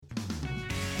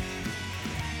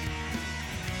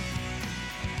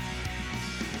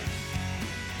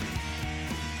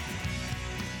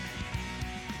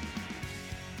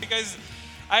guys,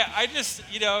 I just,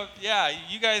 yeah,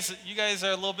 you guys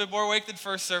are a little bit more awake than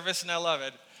first service, and I love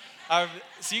it.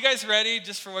 So you guys ready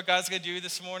just for what God's going to do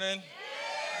this morning?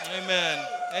 Amen.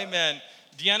 Amen.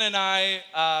 Deanna and I,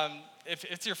 if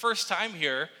it's your first time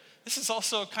here, this is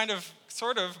also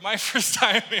sort of my first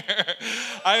time here.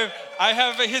 I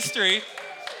have a history.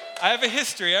 I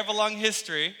have a long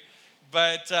history.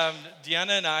 But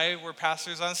Deanna and I were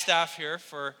pastors on staff here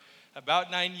for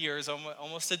about 9 years,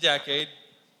 almost a decade.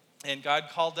 And God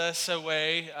called us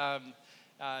away.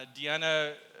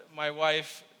 Deanna, my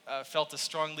wife, felt a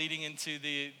strong leading into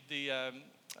to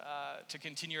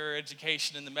continue her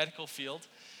education in the medical field.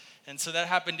 And so that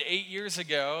happened 8 years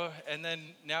ago. And then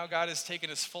now God has taken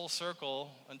us full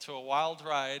circle into a wild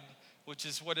ride, which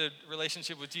is what a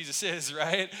relationship with Jesus is,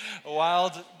 right? A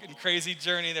wild and crazy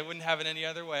journey that wouldn't have it any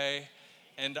other way.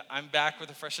 And I'm back with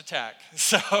a fresh attack.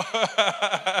 So,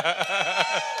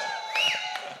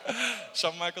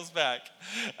 Shawn Michaels back.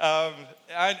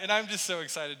 And I'm just so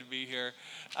excited to be here.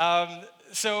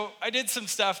 So I did some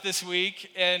stuff this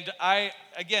week, and I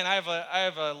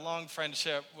have a long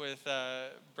friendship with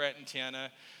Brent and Tiana.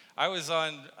 I was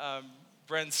on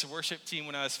Brent's worship team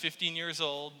when I was 15 years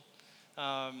old.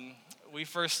 We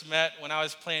first met when I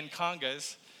was playing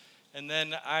congas. And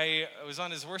then I was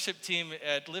on his worship team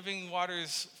at Living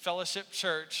Waters Fellowship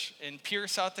Church in Pierre,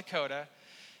 South Dakota.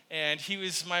 And he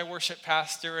was my worship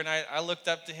pastor, and I looked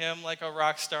up to him like a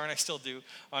rock star, and I still do,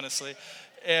 honestly.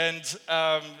 And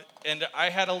I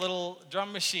had a little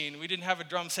drum machine. We didn't have a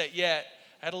drum set yet.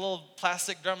 I had a little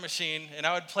plastic drum machine, and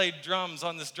I would play drums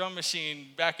on this drum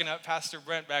machine, backing up Pastor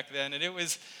Brent back then. And it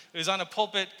was on a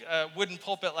pulpit, wooden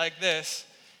pulpit like this.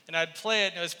 And I'd play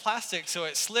it, and it was plastic, so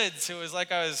it slid. So it was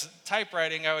like I was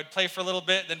typewriting. I would play for a little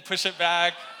bit, then push it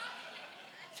back.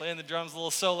 Playing the drums, a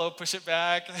little solo, push it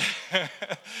back.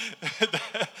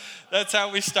 That's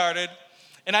how we started.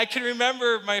 And I can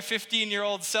remember my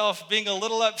 15-year-old self being a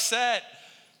little upset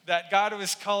that God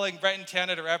was calling Brent and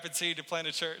Tiana to Rapid City to plant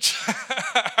a church.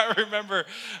 I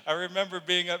remember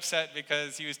being upset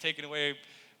because he was taking away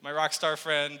my rock star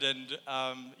friend. And,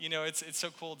 it's so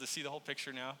cool to see the whole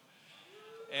picture now.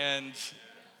 And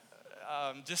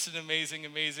just an amazing,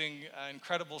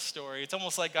 incredible story. It's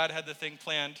almost like God had the thing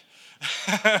planned.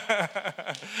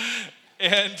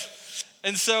 and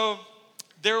so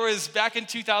there was, back in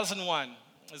 2001,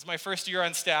 it was my first year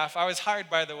on staff. I was hired,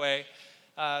 by the way,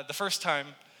 the first time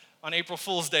on April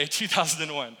Fool's Day,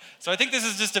 2001. So I think this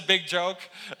is just a big joke.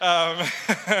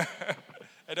 I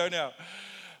don't know.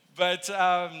 But,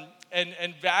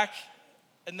 and back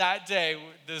in that day,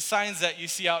 the signs that you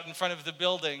see out in front of the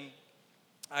building,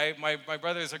 my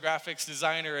brother is a graphics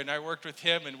designer, and I worked with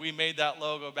him, and we made that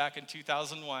logo back in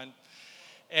 2001.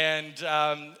 And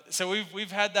so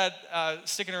we've had that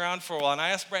sticking around for a while. And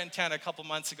I asked Brent and Tiana a couple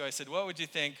months ago, I said, what would you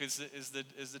think? Is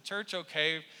the church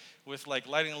okay with like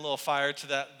lighting a little fire to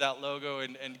that logo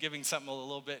and giving something a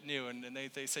little bit new? And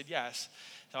they said yes.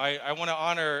 So I want to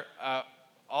honor I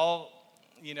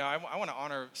want to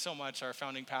honor so much our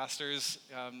founding pastors,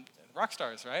 rock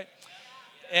stars, right?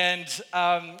 And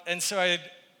so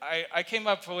I came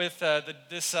up with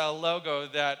this logo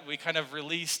that we kind of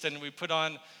released, and we put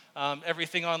on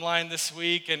everything online this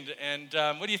week. And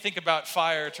what do you think about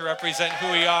fire to represent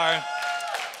who we are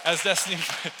as Destiny?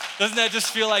 Doesn't that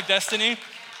just feel like destiny?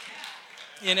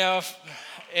 And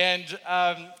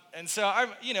so I'm,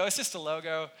 it's just a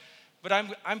logo, but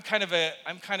I'm kind of a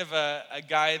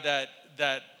guy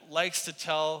that likes to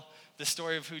tell the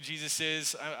story of who Jesus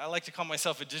is. I like to call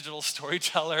myself a digital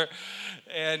storyteller.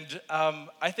 And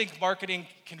I think marketing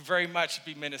can very much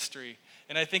be ministry.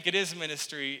 And I think it is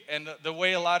ministry. And the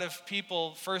way a lot of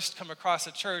people first come across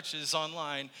a church is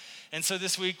online. And so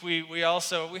this week we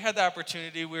had the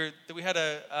opportunity. We had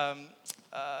a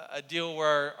deal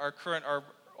where our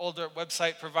older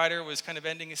website provider was kind of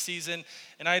ending a season,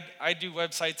 and I do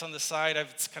websites on the side.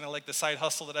 It's kind of like the side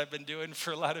hustle that I've been doing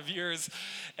for a lot of years.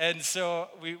 And so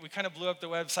we kind of blew up the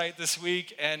website this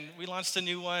week, and we launched a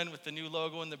new one with the new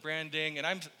logo and the branding. And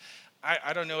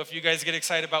I don't know if you guys get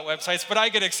excited about websites, but I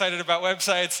get excited about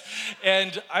websites.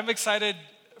 And I'm excited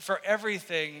for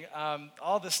everything,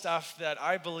 all the stuff that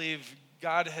I believe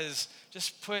God has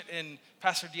just put in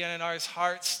Pastor Deanna and I's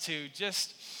hearts to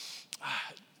just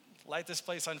light this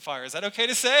place on fire. Is that okay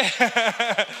to say?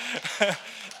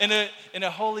 in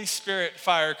a Holy Spirit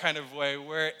fire kind of way,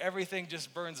 where everything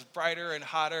just burns brighter and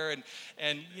hotter,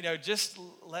 and just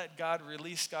let God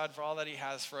release God for all that He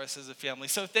has for us as a family.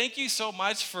 So thank you so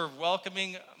much for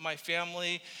welcoming my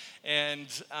family, and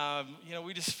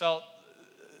we just felt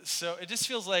so. It just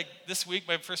feels like this week,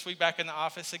 my first week back in the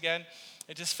office again,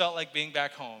 it just felt like being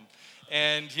back home.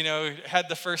 and, had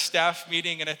the first staff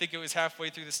meeting, and I think it was halfway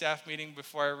through the staff meeting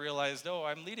before I realized, oh,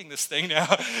 I'm leading this thing now.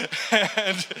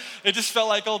 And it just felt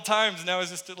like old times, and I was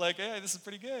just like, hey, this is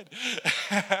pretty good.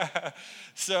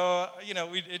 So,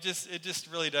 it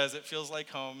just really does. It feels like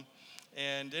home,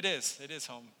 and it is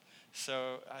home.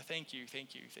 So thank you.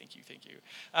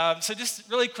 So just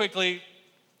really quickly,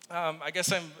 I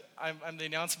guess I'm the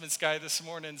announcements guy this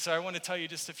morning, so I want to tell you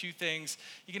just a few things.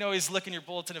 You can always look in your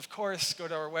bulletin, of course, go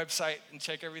to our website and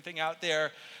check everything out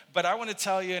there. But I want to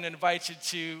tell you and invite you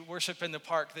to worship in the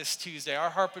park this Tuesday. Our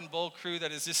Harp and Bowl crew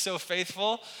that is just so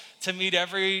faithful to meet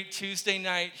every Tuesday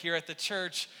night here at the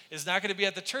church is not going to be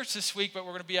at the church this week, but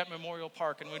we're going to be at Memorial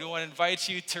Park. And we do want to invite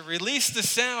you to release the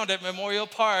sound at Memorial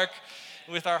Park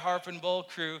with our Harp and Bowl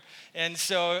crew. And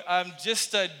so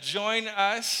just join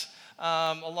us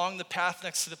along the path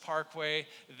next to the parkway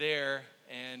there,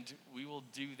 and we will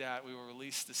do that. We will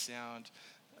release the sound.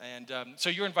 And so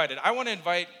you're invited. I want to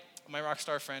invite my rock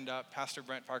star friend up, Pastor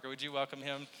Brent Parker. Would you welcome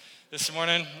him this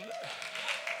morning?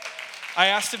 I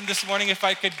asked him this morning if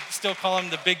I could still call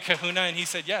him the Big Kahuna, and he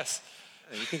said yes.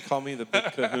 You can call me the Big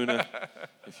Kahuna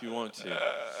if you want to.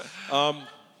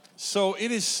 So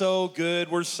it is so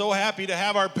good. We're so happy to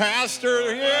have our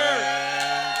pastor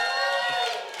here.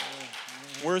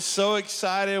 We're so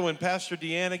excited when Pastor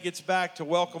Deanna gets back to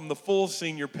welcome the full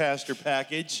senior pastor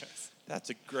package. That's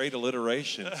a great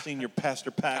alliteration, senior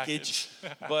pastor package.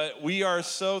 But we are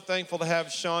so thankful to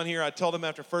have Sean here. I told him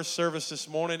after first service this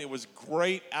morning, it was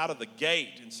great out of the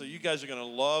gate. And so you guys are going to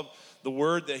love the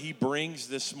word that he brings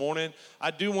this morning.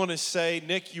 I do want to say,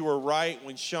 Nick, you were right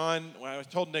when I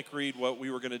told Nick Reed what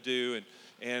we were going to do,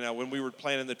 and when we were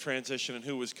planning the transition and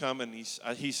who was coming,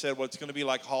 he said, well, it's going to be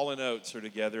like Hall & Oates are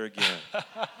together again.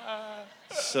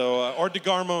 So, or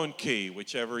DeGarmo and Key,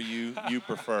 whichever you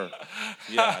prefer.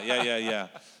 Yeah.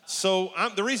 So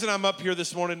the reason I'm up here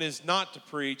this morning is not to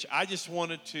preach. I just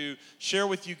wanted to share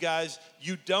with you guys,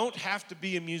 you don't have to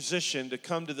be a musician to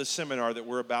come to the seminar that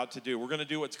we're about to do. We're going to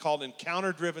do what's called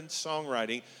encounter-driven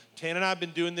songwriting. Tan and I have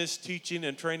been doing this teaching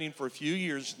and training for a few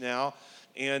years now.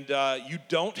 And you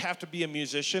don't have to be a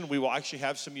musician. We will actually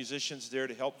have some musicians there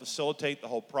to help facilitate the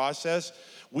whole process.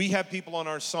 We have people on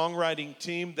our songwriting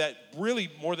team that really,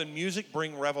 more than music,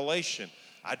 bring revelation.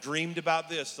 I dreamed about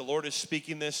this. The Lord is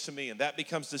speaking this to me. And that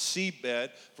becomes the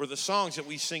seedbed for the songs that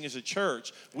we sing as a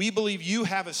church. We believe you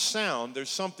have a sound.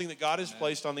 There's something that God has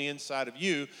placed on the inside of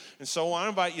you. And so I want to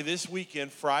invite you this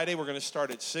weekend, Friday, we're going to start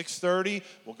at 6:30.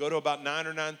 We'll go to about 9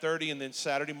 or 9:30. And then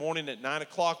Saturday morning at 9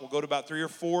 o'clock, we'll go to about 3 or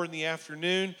 4 in the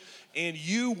afternoon. And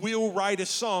you will write a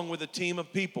song with a team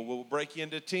of people. We'll break you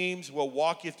into teams. We'll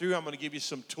walk you through. I'm going to give you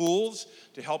some tools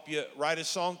to help you write a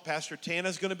song. Pastor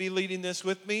Tana's going to be leading this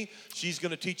with me. She's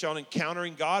going to teach on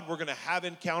encountering God. We're going to have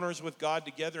encounters with God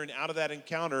together, and out of that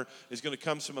encounter is going to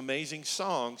come some amazing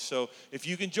songs. So if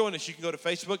you can join us, you can go to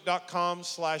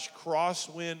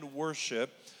facebook.com/crosswindworship.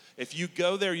 If you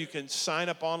go there, you can sign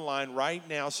up online right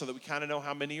now so that we kind of know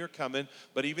how many are coming.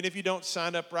 But even if you don't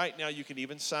sign up right now, you can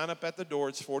even sign up at the door.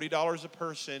 It's $40 a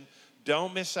person.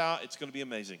 Don't miss out. It's going to be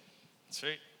amazing.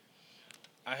 Sweet.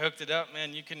 I hooked it up,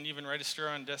 man. You can even register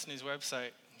on Destiny's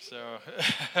website. So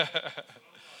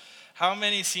how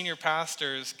many senior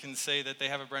pastors can say that they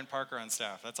have a Brent Parker on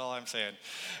staff? That's all I'm saying.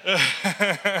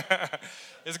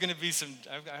 There's going to be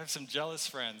I have some jealous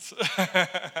friends.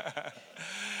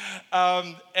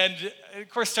 And of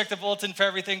course, check the bulletin for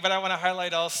everything, but I want to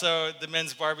highlight also the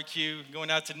men's barbecue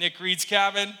going out to Nick Reed's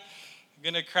cabin. I'm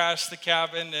going to crash the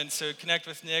cabin, and so connect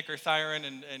with Nick or Thyron,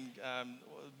 and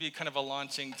be kind of a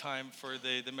launching time for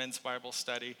the men's Bible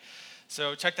study.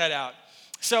 So check that out.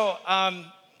 So,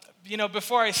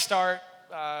 before I start,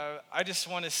 I just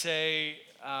want to say,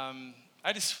 I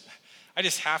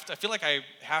feel like I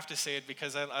have to say it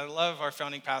because I love our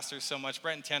founding pastors so much.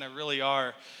 Brent and Tana really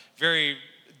are very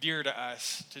dear to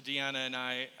us, to Deanna and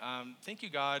I. Thank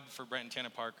you, God, for Brent and Tana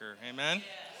Parker. Amen? Yes.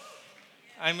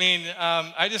 I mean,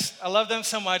 I love them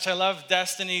so much. I love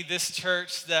Destiny, this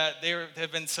church that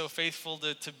they've been so faithful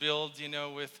to build,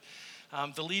 with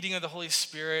the leading of the Holy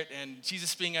Spirit and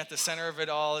Jesus being at the center of it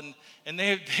all. And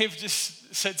they've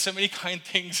just said so many kind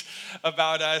things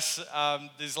about us.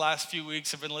 These last few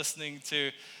weeks I've been listening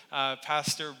to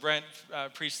Pastor Brent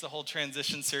preach the whole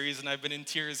transition series, and I've been in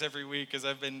tears every week as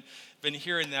I've been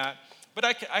hearing that. But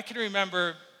I can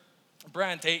remember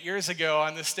Brent 8 years ago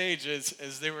on the stage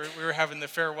as we were having the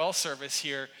farewell service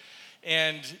here.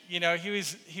 And,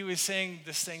 he was saying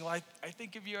this thing, well, I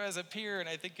think of you as a peer and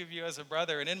I think of you as a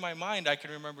brother. And in my mind, I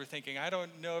can remember thinking, I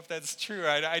don't know if that's true.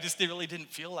 I just really didn't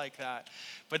feel like that.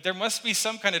 But there must be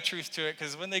some kind of truth to it,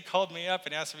 because when they called me up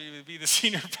and asked me to be the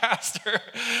senior pastor,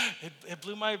 it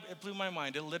blew my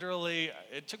mind.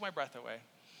 It took my breath away.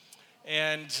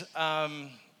 And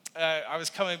I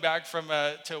was coming back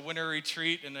to a winter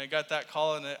retreat, and I got that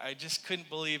call, and I just couldn't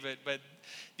believe it. But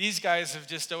these guys have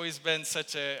just always been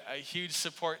such a huge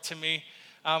support to me.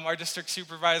 Our district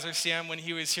supervisor, Sam, when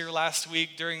he was here last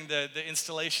week during the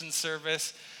installation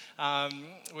service,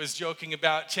 was joking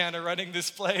about Chana running this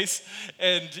place.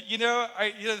 And,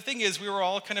 the thing is, we were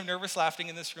all kind of nervous laughing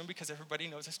in this room because everybody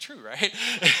knows it's true, right?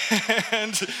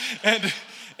 and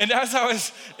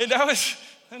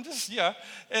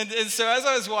so as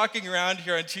I was walking around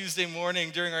here on Tuesday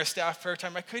morning during our staff prayer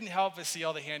time, I couldn't help but see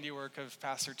all the handiwork of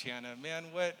Pastor Tiana. Man,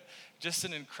 what just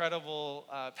an incredible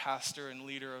pastor and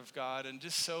leader of God, and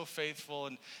just so faithful.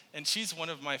 And she's one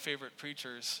of my favorite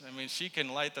preachers. I mean, she can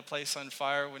light the place on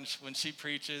fire when she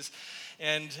preaches.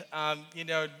 And,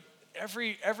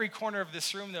 every corner of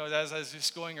this room, though, as I was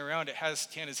just going around, it has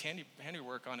Tiana's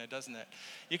handiwork on it, doesn't it?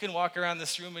 You can walk around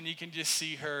this room and you can just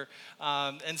see her.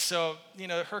 And so,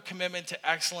 her commitment to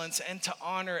excellence and to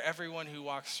honor everyone who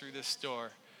walks through this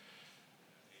door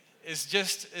is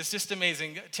just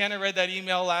amazing. Tiana read that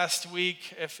email last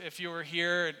week. If you were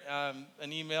here,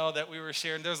 an email that we were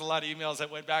sharing, there was a lot of emails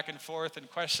that went back and forth and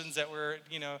questions that were,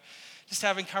 just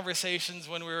having conversations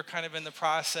when we were kind of in the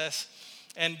process.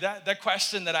 And that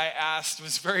question that I asked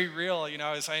was very real.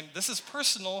 I was saying, this is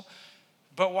personal,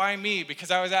 but why me?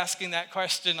 Because I was asking that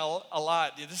question a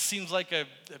lot. This seems like a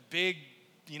big,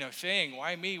 thing.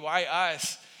 Why me? Why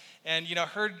us? And,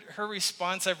 her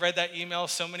response, I've read that email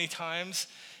so many times,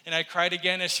 and I cried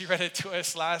again as she read it to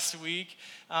us last week.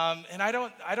 And I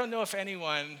don't know if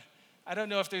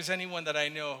there's anyone that I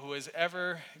know who has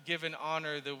ever given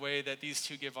honor the way that these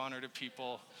two give honor to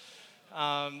people.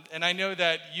 And I know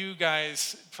that you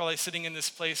guys, probably sitting in this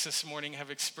place this morning, have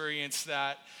experienced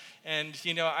that. And,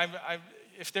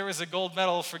 if there was a gold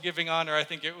medal for giving honor, I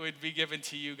think it would be given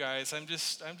to you guys. I'm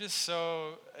just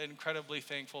so incredibly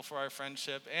thankful for our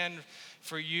friendship and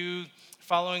for you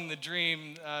following the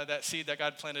dream, that seed that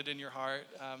God planted in your heart,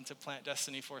 to plant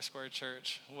Destiny Foursquare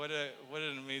Church. What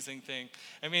an amazing thing.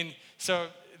 I mean, so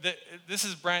this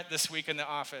is Brent this week in the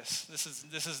office. This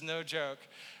is no joke.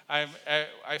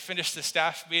 I finished the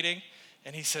staff meeting,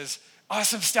 and he says,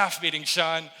 "Awesome staff meeting,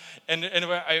 Sean." And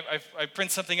I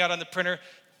print something out on the printer.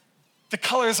 "The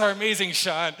colors are amazing,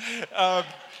 Sean."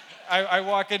 I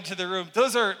walk into the room.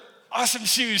 "Those are awesome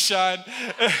shoes, Sean."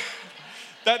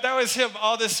 That was him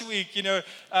all this week, he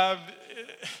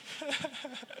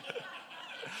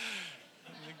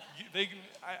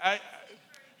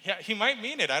might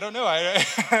mean it. I don't know.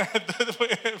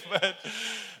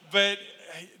 But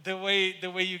the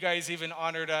way you guys even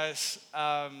honored us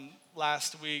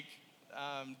last week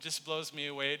just blows me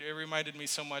away. It reminded me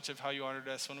so much of how you honored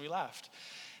us when we left.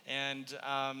 And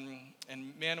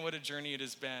man, what a journey it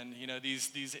has been.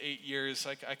 These 8 years.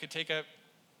 I could take a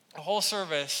whole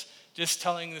service just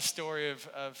telling the story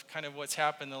of kind of what's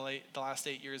happened the last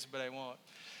 8 years, but I won't.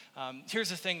 Here's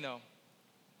the thing, though.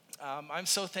 I'm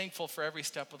so thankful for every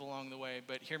step along the way,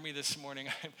 but hear me this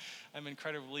morning. I'm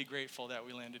incredibly grateful that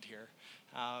we landed here.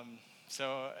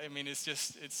 So, I mean, it's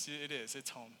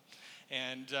home.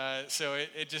 And so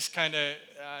it just kind of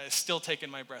is still taking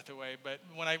my breath away. But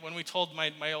when we told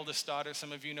my oldest daughter,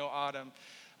 some of you know Autumn,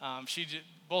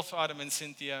 both Autumn and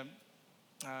Cynthia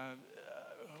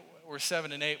were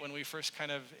 7 and 8 when we first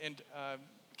kind of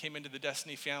came into the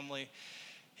Destiny family.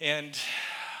 And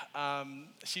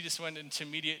she just went into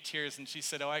immediate tears, and she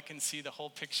said, "Oh, I can see the whole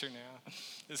picture now,"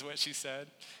 is what she said.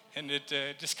 And it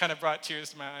just kind of brought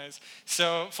tears to my eyes.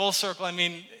 So full circle, I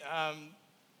mean,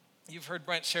 you've heard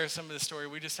Brent share some of the story.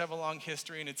 We just have a long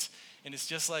history, and it's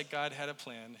just like God had a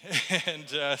plan. And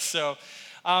so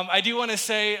I do want to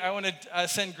say, I want to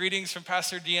send greetings from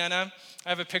Pastor Deanna. I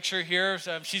have a picture here.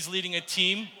 She's leading a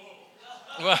team.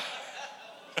 Well,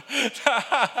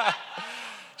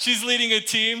 she's leading a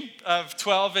team of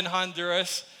 12 in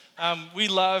Honduras. We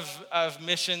love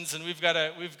missions, and we've got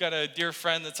a dear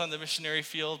friend that's on the missionary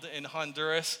field in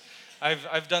Honduras.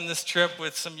 I've done this trip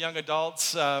with some young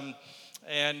adults, and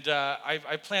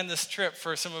I planned this trip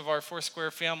for some of our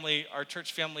Foursquare family, our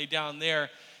church family down there.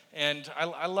 And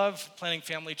I love planning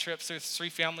family trips. There's 3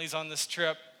 families on this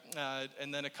trip,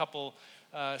 and then a couple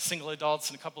single adults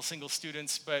and a couple single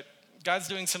students. But God's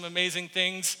doing some amazing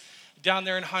things down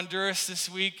there in Honduras this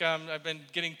week. I've been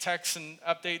getting texts and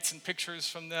updates and pictures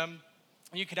from them.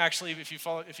 You can actually, if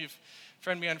you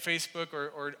friend me on Facebook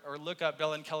or look up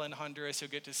Belen Kellen Honduras, you'll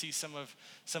get to see some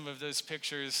of those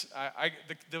pictures.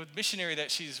 The missionary that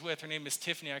she's with, her name is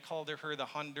Tiffany. I called her the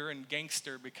Honduran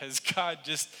gangster because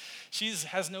she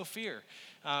has no fear.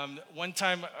 One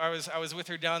time I was with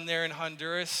her down there in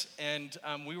Honduras, and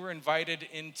we were invited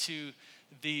into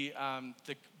the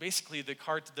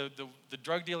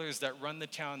drug dealers that run the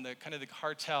town, the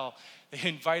cartel. They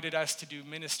invited us to do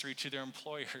ministry to their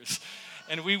employers.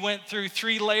 And we went through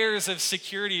 3 layers of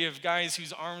security of guys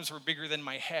whose arms were bigger than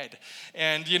my head.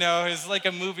 And, it was like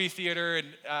a movie theater, and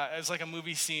it was like a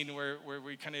movie scene where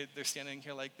they're standing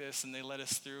here like this, and they let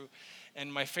us through.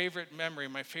 And my favorite memory,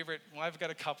 I've got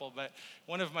a couple, but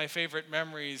one of my favorite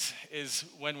memories is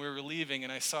when we were leaving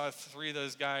and I saw 3 of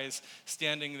those guys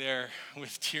standing there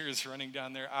with tears running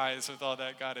down their eyes with all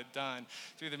that God had done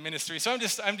through the ministry. So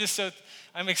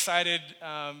I'm excited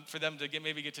for them to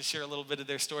maybe get to share a little bit of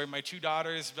their story. My 2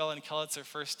 daughters, Bella and Kelly, it's their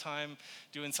first time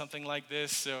doing something like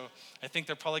this, so I think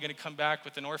they're probably going to come back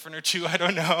with an orphan or 2, I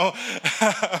don't know.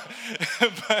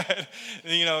 But,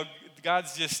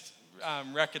 God's just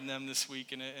reckoned them this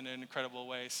week in an incredible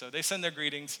way. So they send their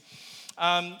greetings.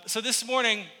 So this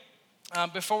morning,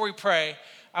 before we pray,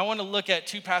 I want to look at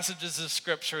 2 passages of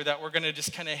Scripture that we're going to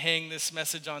just kind of hang this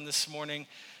message on this morning.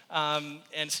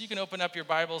 And so you can open up your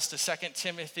Bibles to 2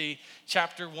 Timothy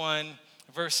chapter 1,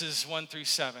 verses 1 through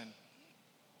 7.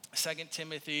 2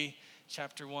 Timothy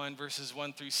chapter 1, verses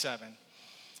 1 through 7.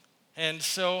 And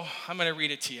so I'm going to read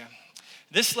it to you.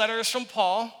 This letter is from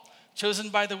Paul, chosen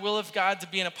by the will of God to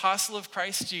be an apostle of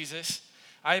Christ Jesus.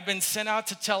 I have been sent out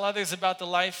to tell others about the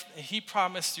life he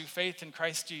promised through faith in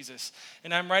Christ Jesus.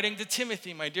 And I'm writing to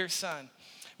Timothy, my dear son.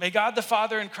 May God the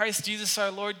Father and Christ Jesus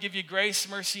our Lord give you grace,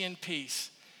 mercy, and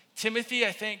peace. Timothy,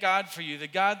 I thank God for you, the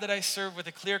God that I serve with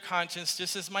a clear conscience,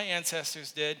 just as my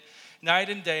ancestors did, night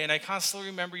and day, and I constantly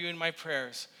remember you in my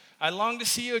prayers. I long to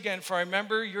see you again, for I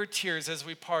remember your tears as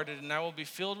we parted, and I will be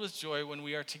filled with joy when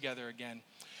we are together again.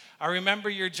 I remember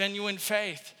your genuine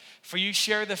faith, for you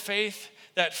share the faith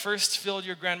that first filled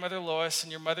your grandmother Lois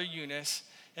and your mother Eunice,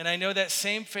 and I know that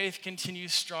same faith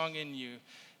continues strong in you.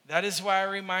 That is why I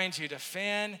remind you to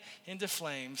fan into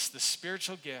flames the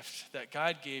spiritual gift that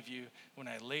God gave you when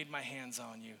I laid my hands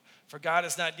on you. For God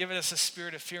has not given us a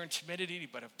spirit of fear and timidity,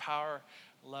 but of power,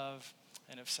 love,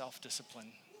 and of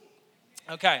self-discipline.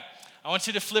 Okay, I want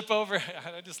you to flip over.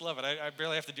 I just love it. I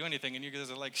barely have to do anything, and you guys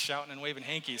are like shouting and waving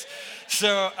hankies.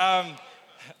 So I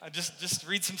just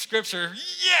read some scripture.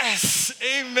 Yes,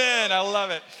 amen. I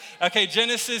love it. Okay,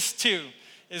 Genesis 2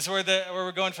 is where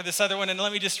we're going for this other one, and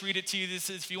let me just read it to you. This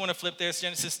is, if you want to flip there, it's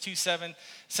Genesis 2:7. It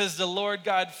says, "The Lord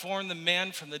God formed the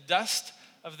man from the dust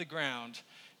of the ground.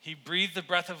 He breathed the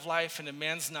breath of life into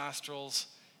man's nostrils,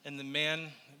 and the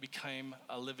man became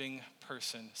a living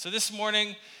person." So this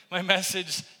morning, my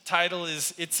message title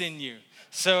is "It's in You."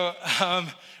 So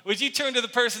would you turn to the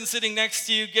person sitting next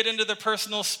to you, get into their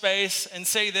personal space, and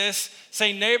say this.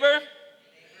 Say, "Neighbor,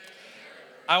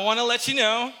 I want to let you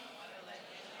know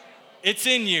it's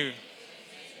in you."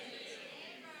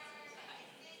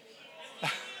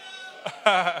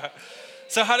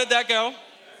 So how did that go?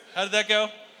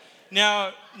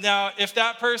 Now, if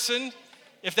that person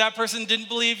didn't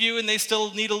believe you and they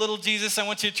still need a little Jesus, I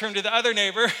want you to turn to the other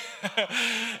neighbor.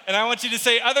 And I want you to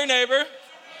say, "Other neighbor,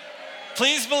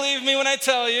 please believe me when I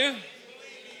tell you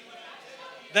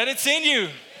that it's in you."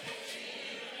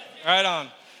 Right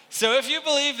on. So if you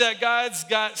believe that God's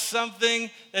got something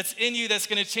that's in you that's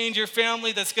going to change your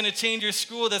family, that's going to change your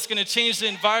school, that's going to change the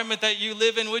environment that you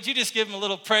live in, would you just give him a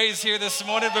little praise here this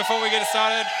morning before we get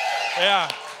started?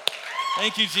 Yeah.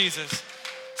 Thank you, Jesus.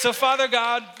 So, Father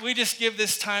God, we just give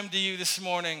this time to you this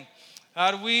morning.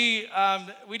 God, we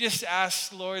just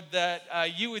ask, Lord, that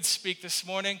you would speak this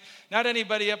morning. Not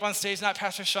anybody up on stage, not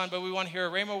Pastor Sean, but we want to hear a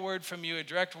rhema word from you, a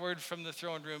direct word from the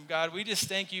throne room. God, we just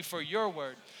thank you for your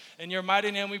word. In your mighty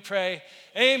name we pray,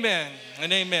 amen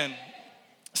and amen.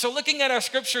 So looking at our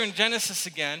scripture in Genesis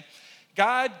again,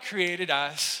 God created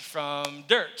us from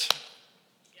dirt.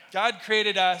 God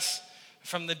created us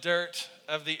from the dirt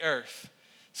of the earth.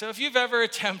 So if you've ever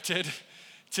attempted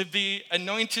to be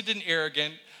anointed and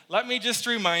arrogant, let me just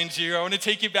remind you, I want to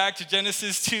take you back to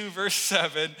Genesis 2, verse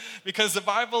 7, because the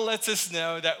Bible lets us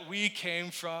know that we came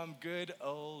from good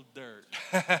old dirt.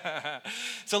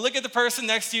 So look at the person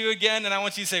next to you again, and I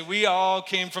want you to say, "We all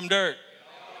came from dirt."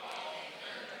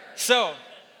 So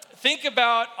think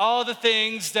about all the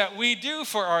things that we do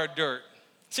for our dirt.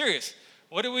 Serious.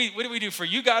 What do we do for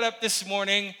you? Got up this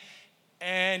morning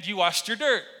and you washed your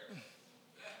dirt,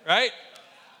 right?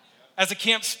 As a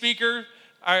camp speaker,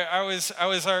 I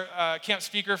was our camp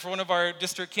speaker for one of our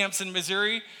district camps in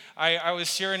Missouri. I was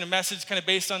sharing a message kind of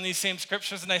based on these same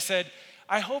scriptures, and I said,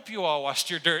 I hope you all washed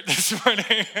your dirt this morning.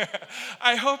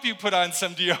 I hope you put on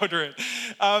some deodorant.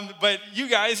 But you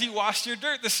guys, you washed your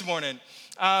dirt this morning.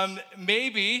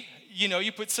 Maybe,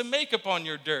 you put some makeup on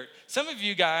your dirt. Some of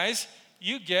you guys,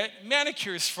 you get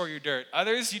manicures for your dirt.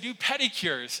 Others, you do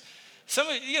pedicures. Some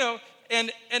of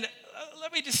and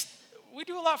let me we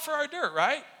do a lot for our dirt,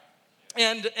 right?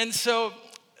 And so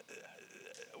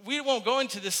we won't go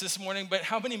into this morning, but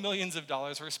how many millions of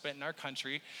dollars were spent in our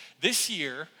country this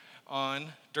year on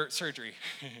dirt surgery?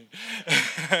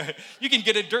 You can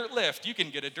get a dirt lift. You can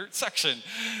get a dirt suction.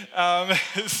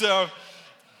 So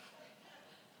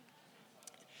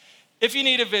if you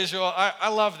need a visual, I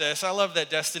love this. I love that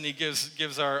Destiny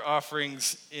gives our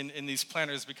offerings in these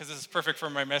planners because this is perfect for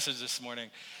my message this morning.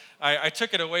 I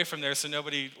took it away from there so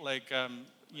nobody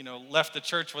left the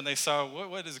church when they saw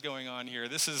what is going on here.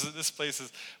 This place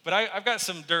is. But I've got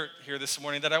some dirt here this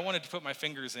morning that I wanted to put my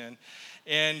fingers in,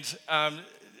 and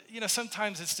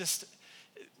sometimes it's just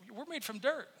we're made from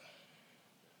dirt.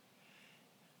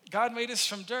 God made us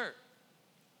from dirt.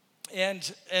 And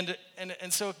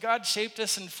so God shaped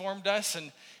us and formed us,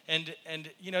 and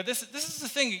this is the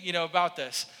thing about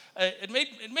this. It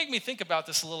made me think about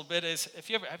this a little bit. Is if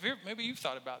you ever maybe you've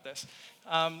thought about this,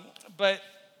 but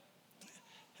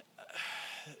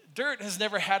dirt has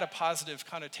never had a positive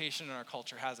connotation in our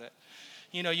culture, has it?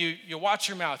 You watch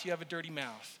your mouth. You have a dirty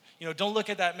mouth. Don't look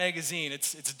at that magazine.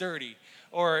 It's dirty.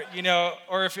 Or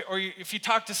if you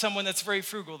talk to someone that's very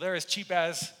frugal, they're as cheap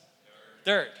as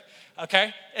dirt.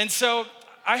 Okay? And so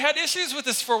I had issues with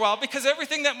this for a while because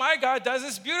everything that my God does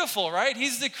is beautiful, right?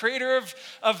 He's the creator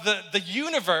of the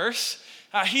universe.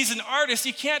 He's an artist.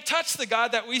 You can't touch the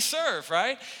God that we serve,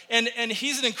 right? And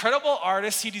he's an incredible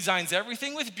artist. He designs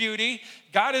everything with beauty.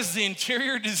 God is the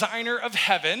interior designer of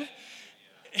heaven.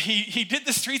 He did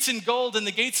the streets in gold and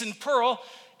the gates in pearl.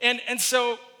 And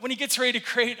so when he gets ready to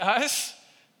create us,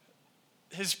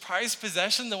 his prized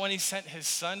possession, the one he sent his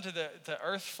son to the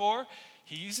earth for,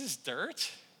 he uses dirt.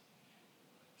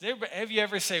 Have you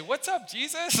ever say, "What's up,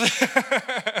 Jesus?"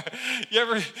 you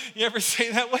ever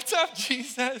say that? "What's up,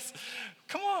 Jesus?"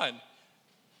 Come on.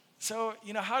 So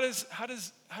how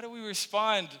do we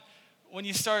respond when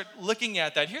you start looking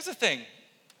at that? Here's the thing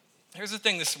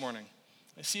this morning.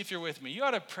 Let's see if you're with me. You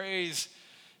ought to praise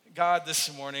God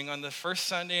this morning on the first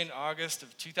Sunday in August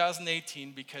of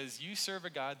 2018 because you serve a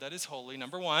God that is holy,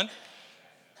 number one.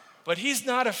 But he's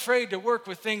not afraid to work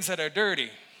with things that are dirty.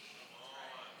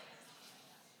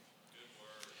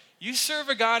 You serve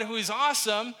a God who is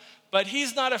awesome, but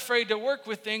he's not afraid to work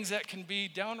with things that can be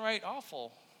downright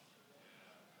awful.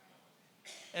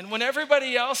 And when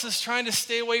everybody else is trying to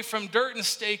stay away from dirt and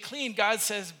stay clean, God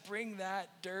says, bring that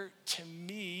dirt to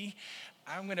me.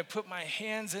 I'm going to put my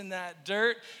hands in that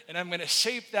dirt, and I'm going to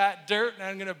shape that dirt, and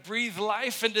I'm going to breathe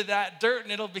life into that dirt,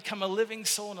 and it'll become a living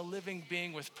soul and a living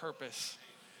being with purpose.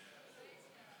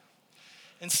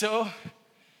 And so,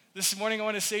 this morning I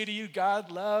want to say to you, God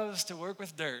loves to work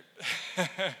with dirt.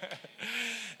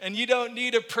 And you don't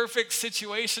need a perfect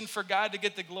situation for God to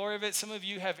get the glory of it. Some of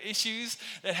you have issues,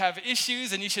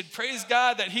 and you should praise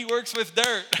God that he works with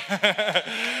dirt.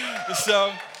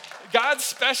 So, God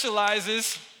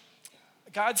specializes.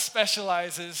 I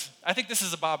think this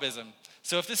is a Bobism.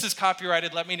 So if this is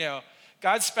copyrighted, let me know.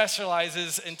 God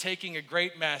specializes in taking a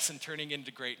great mess and turning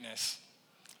into greatness.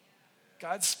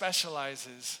 God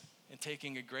specializes in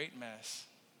taking a great mess.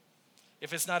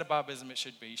 If it's not a Bobism, it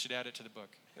should be. You should add it to the book.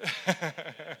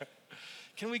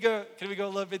 Can we go a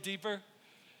little bit deeper?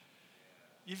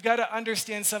 You've got to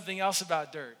understand something else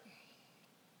about dirt.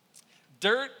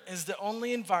 Dirt is the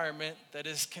only environment that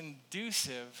is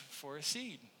conducive for a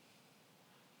seed.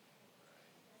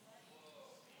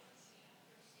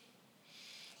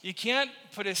 You can't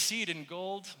put a seed in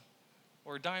gold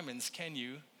or diamonds, can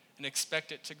you, and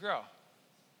expect it to grow?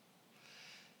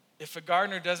 If a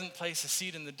gardener doesn't place a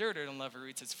seed in the dirt, it'll never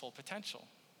reach its full potential.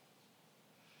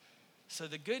 So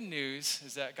the good news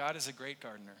is that God is a great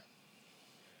gardener.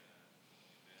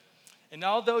 And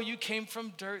although you came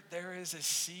from dirt, there is a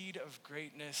seed of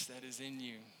greatness that is in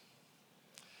you.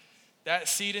 That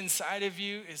seed inside of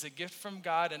you is a gift from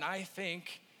God, and I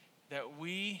think that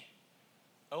we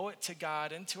owe it to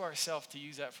God and to ourselves to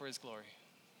use that for his glory.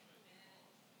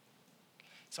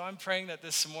 So I'm praying that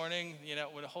this morning,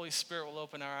 when the Holy Spirit will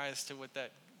open our eyes to what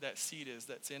that seed is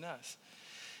that's in us.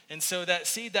 And so that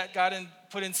seed that God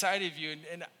put inside of you,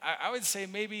 and I would say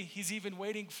maybe he's even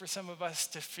waiting for some of us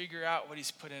to figure out what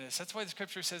he's put in us. That's why the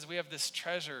scripture says we have this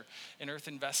treasure in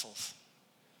earthen vessels.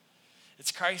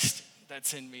 It's Christ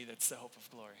that's in me, that's the hope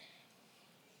of glory.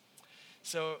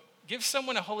 So give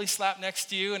someone a holy slap next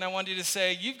to you, and I want you to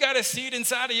say, you've got a seed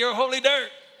inside of your holy dirt.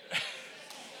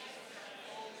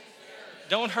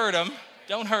 Don't hurt them.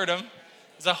 Don't hurt them.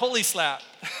 It's a holy slap.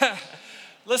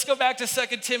 Let's go back to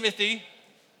 2 Timothy.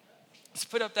 Let's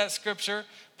put up that scripture.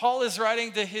 Paul is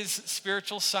writing to his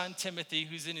spiritual son, Timothy,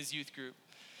 who's in his youth group.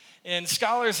 And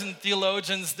scholars and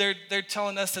theologians, they're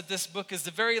telling us that this book is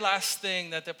the very last thing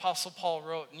that the Apostle Paul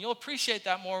wrote. And you'll appreciate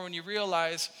that more when you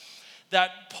realize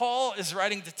that Paul is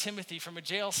writing to Timothy from a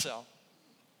jail cell.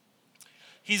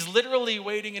 He's literally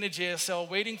waiting in a jail cell,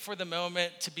 waiting for the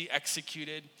moment to be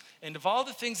executed. And of all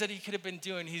the things that he could have been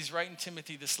doing, he's writing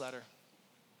Timothy this letter.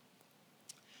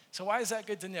 So why is that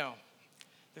good to know?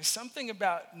 There's something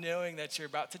about knowing that you're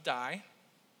about to die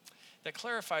that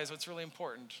clarifies what's really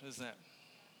important, isn't it?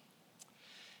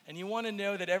 And you want to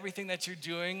know that everything that you're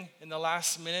doing in the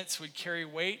last minutes would carry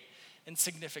weight and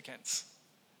significance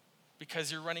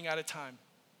because you're running out of time.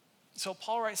 So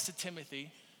Paul writes to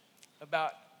Timothy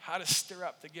about how to stir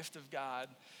up the gift of God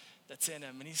that's in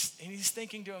him. And he's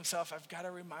thinking to himself, I've got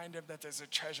to remind him that there's a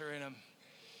treasure in him.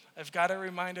 I've got to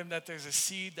remind him that there's a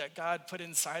seed that God put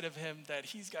inside of him that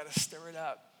he's got to stir it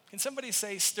up. Can somebody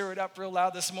say stir it up real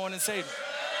loud this morning? Say,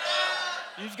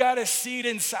 you've got a seed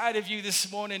inside of you this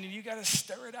morning and you got to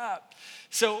stir it up.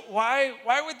 So why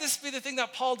would this be the thing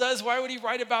that Paul does? Why would he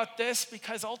write about this?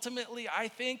 Because ultimately I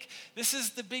think this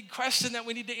is the big question that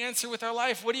we need to answer with our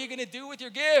life. What are you going to do with your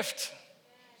gift?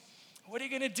 What are you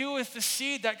going to do with the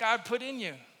seed that God put in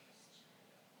you?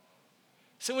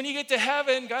 So when you get to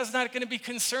heaven, God's not going to be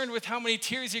concerned with how many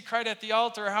tears you cried at the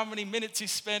altar or how many minutes you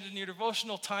spent in your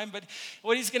devotional time, but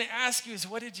what he's going to ask you is,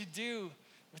 what did you do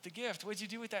with the gift? What did you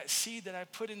do with that seed that I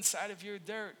put inside of your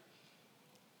dirt?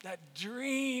 That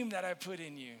dream that I put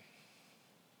in you.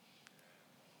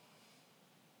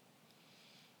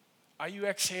 Are you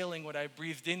exhaling what I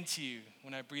breathed into you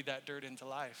when I breathed that dirt into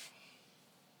life?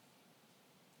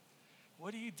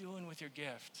 What are you doing with your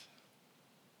gift?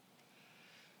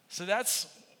 So that's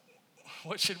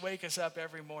what should wake us up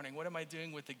every morning. What am I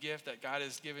doing with the gift that God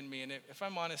has given me? And if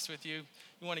I'm honest with you,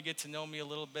 you want to get to know me a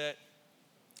little bit,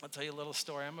 I'll tell you a little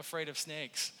story. I'm afraid of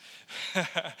snakes.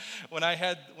 When I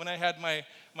had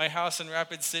my house in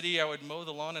Rapid City, I would mow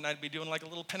the lawn and I'd be doing like a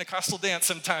little Pentecostal dance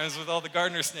sometimes with all the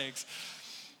gardener snakes.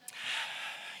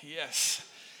 Yes.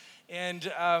 And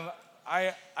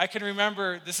I can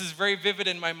remember, this is very vivid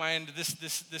in my mind,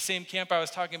 the same camp I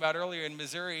was talking about earlier in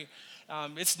Missouri.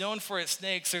 It's known for its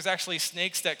snakes. There's actually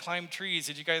snakes that climb trees.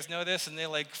 Did you guys know this? And they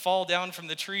like fall down from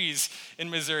the trees in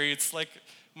Missouri. It's like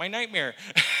my nightmare.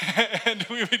 And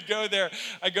we would go there.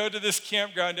 I go to this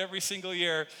campground every single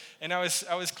year. And I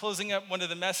was closing up one of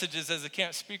the messages as a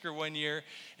camp speaker one year.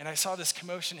 And I saw this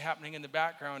commotion happening in the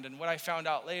background. And what I found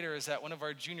out later is that one of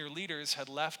our junior leaders had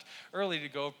left early to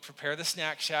go prepare the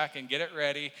snack shack and get it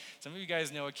ready. Some of you guys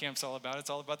know what camp's all about. It's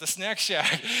all about the snack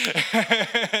shack.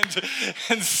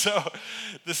 and so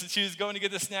she was going to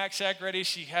get the snack shack ready.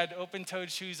 She had open-toed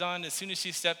shoes on. As soon as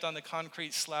she stepped on the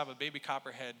concrete slab, a baby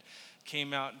copperhead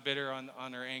came out and bit her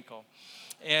on her ankle.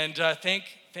 And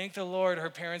thank the Lord,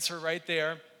 her parents were right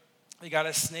there. They got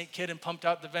a snake kit and pumped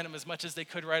out the venom as much as they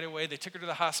could right away. They took her to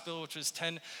the hospital, which was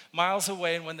 10 miles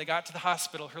away. And when they got to the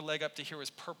hospital, her leg up to here was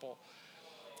purple.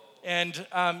 And,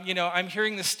 I'm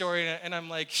hearing this story and I'm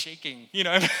like shaking,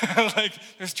 I'm like,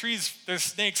 there's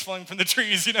snakes falling from the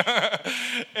trees,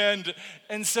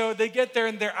 And so they get there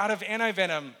and they're out of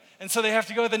antivenom. And so they have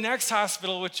to go to the next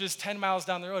hospital, which is 10 miles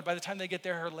down the road. By the time they get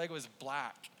there, her leg was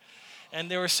black. And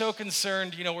they were so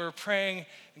concerned, we were praying,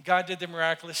 and God did the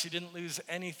miraculous. She didn't lose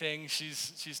anything.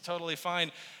 She's totally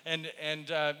fine. And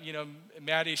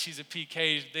Maddie, she's a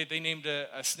PK. They named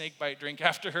a snake bite drink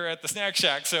after her at the snack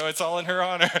shack, so it's all in her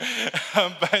honor.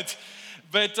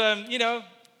 But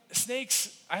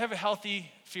snakes, I have a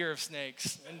healthy fear of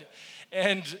snakes.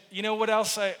 And you know what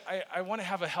else I want to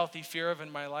have a healthy fear of in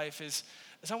my life is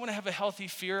I want to have a healthy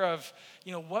fear of,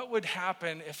 what would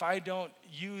happen if I don't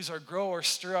use or grow or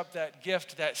stir up that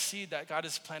gift, that seed that God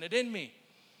has planted in me.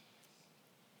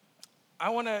 I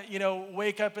want to,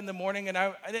 wake up in the morning and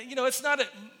it's not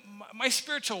my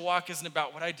spiritual walk isn't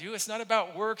about what I do. It's not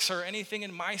about works or anything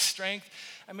in my strength.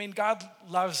 I mean, God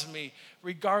loves me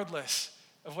regardless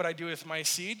of what I do with my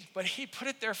seed, but he put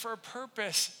it there for a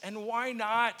purpose. And why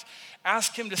not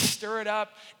ask him to stir it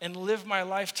up and live my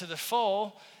life to the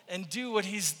full and do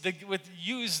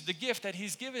use the gift that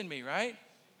he's given me, right?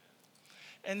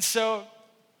 And so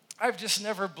I've just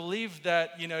never believed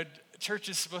that, church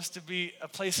is supposed to be a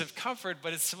place of comfort,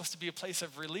 but it's supposed to be a place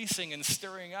of releasing and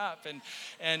stirring up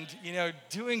and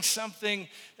doing something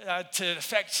to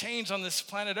affect change on this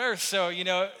planet Earth. So,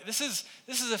 this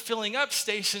is a filling up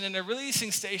station and a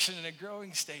releasing station and a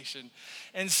growing station.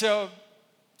 And so,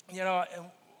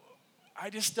 I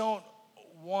just don't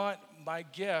want my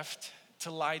gift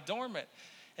to lie dormant.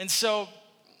 And so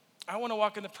I want to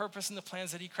walk in the purpose and the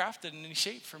plans that he crafted and he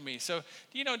shaped for me. So,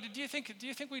 do you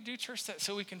think we do church that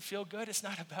so we can feel good? It's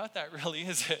not about that, really,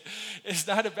 is it? It's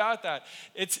not about that.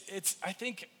 I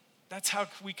think that's how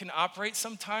we can operate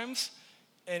sometimes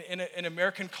in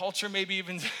American culture, maybe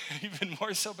even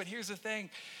more so. But here's the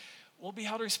thing. We'll be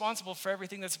held responsible for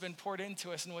everything that's been poured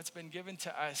into us and what's been given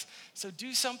to us. So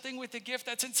do something with the gift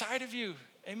that's inside of you.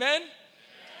 Amen?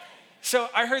 So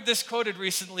I heard this quoted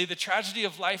recently: the tragedy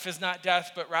of life is not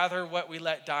death, but rather what we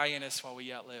let die in us while we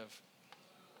yet live.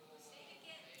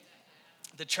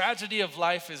 The tragedy of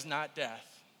life is not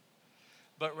death,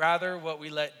 but rather what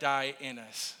we let die in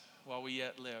us while we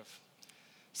yet live.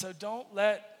 So don't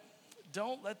let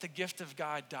the gift of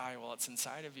God die while it's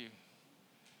inside of you.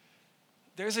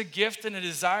 There's a gift and a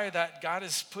desire that God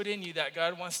has put in you that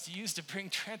God wants to use to bring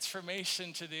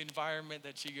transformation to the environment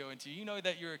that you go into. You know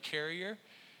that you're a carrier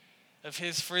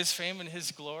for his fame and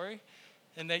his glory,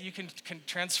 and that you can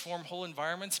transform whole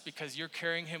environments because you're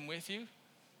carrying him with you.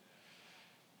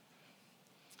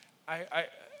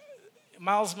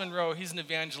 Miles Monroe, he's an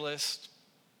evangelist.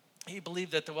 He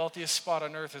believed that the wealthiest spot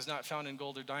on earth is not found in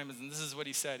gold or diamonds, and this is what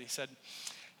he said. He said,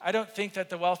 I don't think that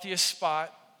the wealthiest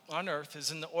spot on earth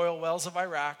is in the oil wells of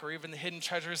Iraq or even the hidden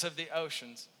treasures of the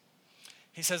oceans.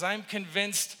 He says, I'm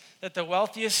convinced that the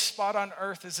wealthiest spot on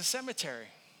earth is a cemetery.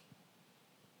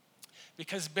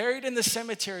 Because buried in the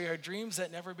cemetery are dreams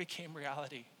that never became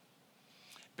reality.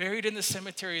 Buried in the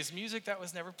cemetery is music that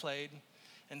was never played,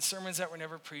 and sermons that were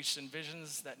never preached, and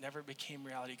visions that never became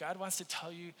reality. God wants to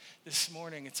tell you this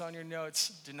morning, it's on your notes,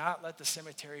 do not let the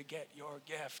cemetery get your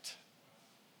gift.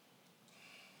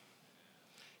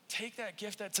 Take that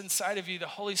gift that's inside of you, the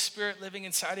Holy Spirit living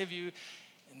inside of you,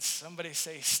 and somebody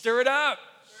say, stir it up.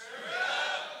 Stir it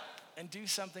up. And do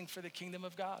something for the kingdom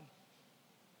of God.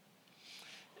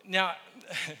 Now,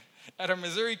 at our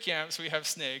Missouri camps, we have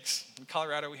snakes. In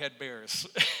Colorado, we had bears.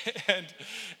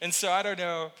 and so I don't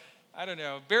know.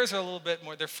 Bears are a little bit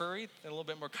more, they're furry, they're a little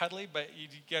bit more cuddly, but you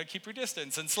got to keep your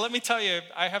distance. And so let me tell you,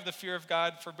 I have the fear of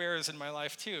God for bears in my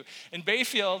life too. In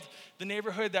Bayfield, the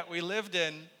neighborhood that we lived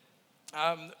in,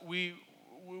 they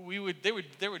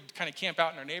would kind of camp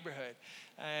out in our neighborhood.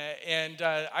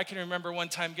 I can remember one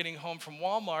time getting home from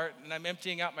Walmart, and I'm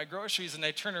emptying out my groceries, and I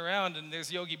turn around, and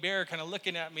there's Yogi Bear kind of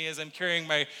looking at me as I'm carrying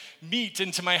my meat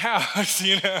into my house,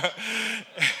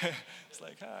 It's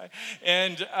like, hi.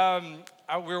 And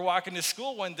we were walking to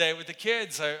school one day with the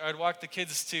kids. I'd walk the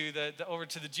kids over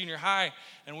to the junior high,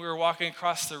 and we were walking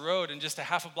across the road, and just a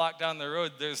half a block down the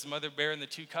road, there's the mother bear and the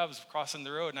two cubs crossing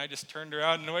the road, and I just turned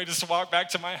around, and I just walked back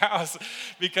to my house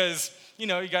because, you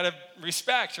got to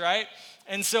respect, right?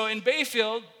 And so in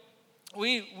Bayfield,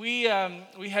 we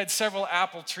had several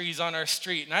apple trees on our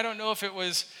street, and I don't know if it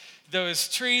was those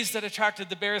trees that attracted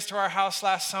the bears to our house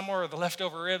last summer or the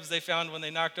leftover ribs they found when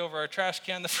they knocked over our trash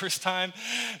can the first time,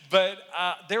 but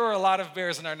there were a lot of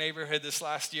bears in our neighborhood this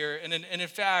last year, and in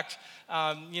fact,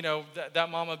 that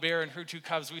mama bear and her two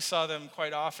cubs, we saw them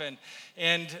quite often,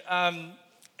 and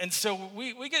so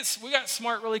we got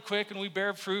smart really quick, and we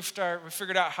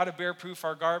figured out how to bear-proof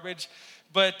our garbage.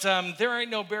 But there ain't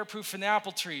no bear-proof in the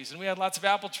apple trees, and we had lots of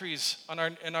apple trees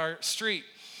in our street.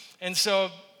 And so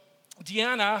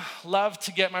Deanna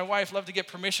my wife loved to get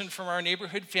permission from our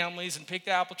neighborhood families and pick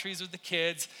the apple trees with the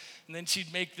kids, and then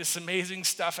she'd make this amazing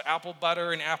stuff, apple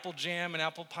butter and apple jam and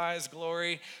apple pies,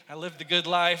 glory. I lived the good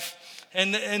life.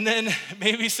 And then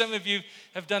maybe some of you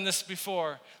have done this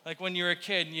before, like when you were a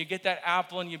kid, and you get that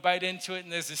apple and you bite into it,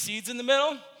 and there's the seeds in the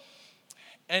middle,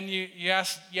 and you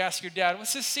ask your dad,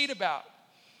 what's this seed about?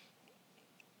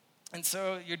 And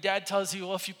so your dad tells you,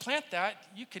 well, if you plant that,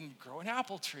 you can grow an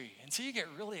apple tree. And so you get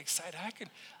really excited. I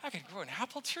could grow an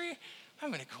apple tree? I'm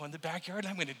going to go in the backyard and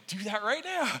I'm going to do that right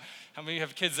now. How many of you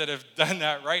have kids that have done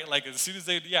that, right? Like as soon as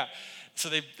So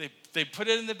they put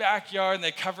it in the backyard and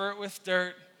they cover it with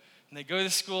dirt. And they go to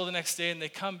school the next day and they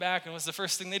come back, and what's the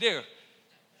first thing they do?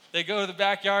 They go to the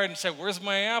backyard and say, where's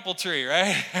my apple tree,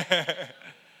 right?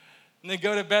 And they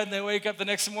go to bed and they wake up the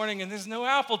next morning and there's no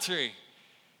apple tree.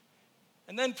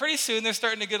 And then pretty soon they're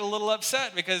starting to get a little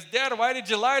upset because, Dad, why did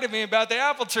you lie to me about the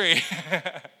apple tree?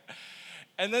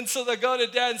 And then so they'll go to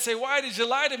Dad and say, why did you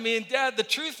lie to me? And Dad, the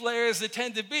truth layers that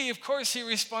tend to be, of course he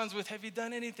responds with, have you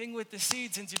done anything with the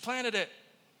seed since you planted it?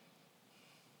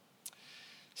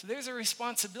 So there's a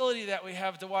responsibility that we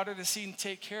have to water the seed and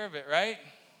take care of it, right?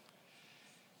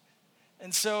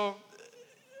 And so,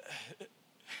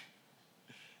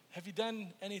 have you done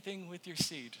anything with your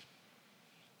seed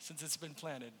since it's been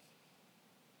planted?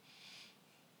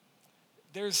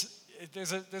 There's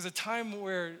a time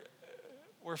where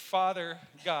Father,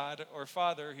 God, or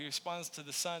Father, he responds to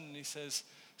the Son and he says,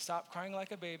 stop crying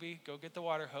like a baby, go get the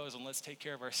water hose and let's take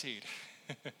care of our seed.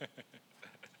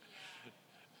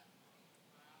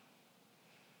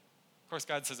 Of course,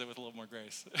 God says it with a little more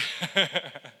grace.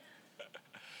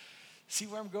 See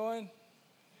where I'm going?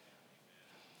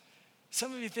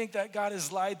 Some of you think that God has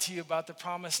lied to you about the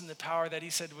promise and the power that he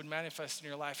said would manifest in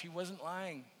your life. He wasn't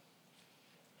lying.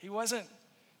 He wasn't.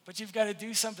 But you've got to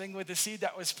do something with the seed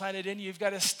that was planted in you. You've got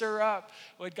to stir up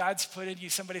what God's put in you.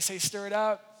 Somebody say, stir it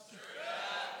up. Stir it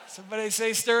up. Somebody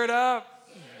say, stir it up.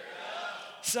 Stir it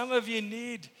up. Some of you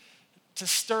need to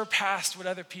stir past what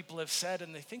other people have said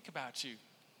and they think about you.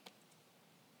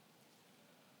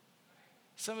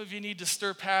 Some of you need to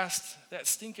stir past that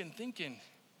stinking thinking.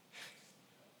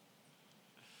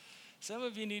 Some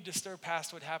of you need to stir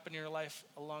past what happened in your life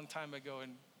a long time ago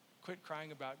and quit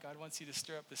crying about. God wants you to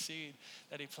stir up the seed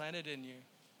that he planted in you.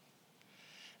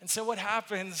 And so what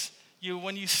happens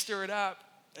when you stir it up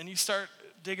and you start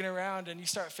digging around and you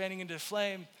start fanning into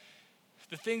flame,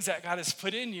 the things that God has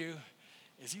put in you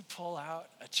is you pull out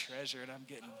a treasure, and I'm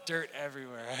getting dirt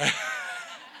everywhere.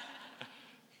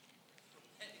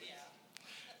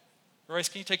 Royce,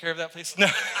 can you take care of that, please? No.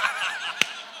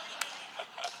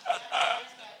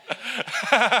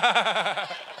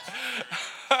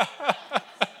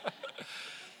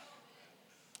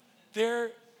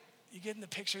 There, you get in the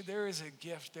picture, there is a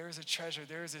gift, there is a treasure,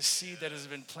 there is a seed that has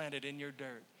been planted in your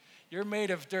dirt. You're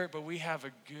made of dirt, but we have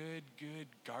a good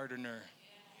gardener.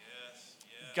 Yes.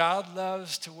 God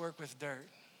loves to work with dirt.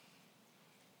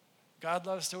 God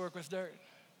loves to work with dirt.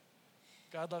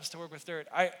 God loves to work with dirt.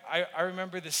 I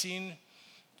remember the scene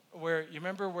where, you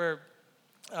remember where,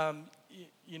 at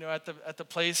the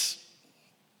place,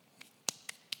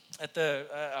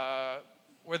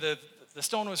 where the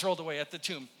stone was rolled away at the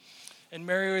tomb. And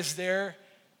Mary was there,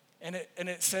 and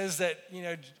it says that,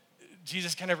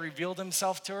 Jesus kind of revealed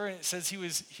himself to her, and it says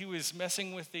he was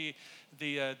messing with the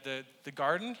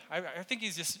garden. I think he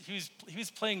was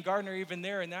playing gardener even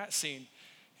there in that scene.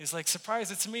 He's like,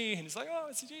 surprise, it's me. And he's like, oh,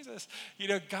 it's Jesus.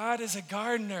 God is a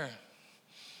gardener.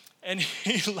 And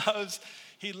he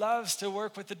loves to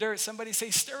work with the dirt. Somebody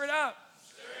say, stir it up.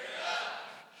 Stir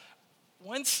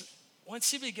it up.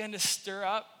 Once you begin to stir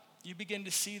up, you begin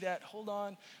to see that, hold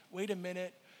on, wait a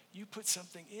minute, you put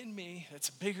something in me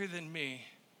that's bigger than me.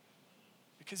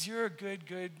 Because you're a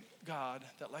good God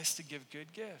that likes to give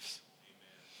good gifts.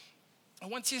 And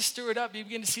once you stir it up, you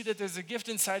begin to see that there's a gift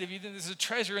inside of you, then there's a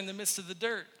treasure in the midst of the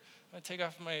dirt. I'm going to take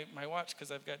off my watch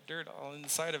because I've got dirt all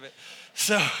inside of it.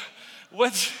 So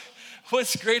what's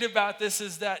great about this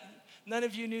is that none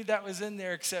of you knew that was in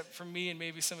there except for me and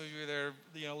maybe some of you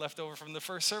that are left over from the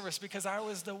first service, because I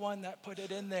was the one that put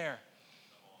it in there.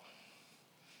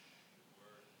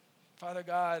 Father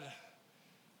God,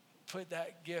 put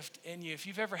that gift in you. If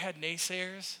you've ever had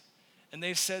naysayers, and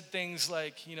they've said things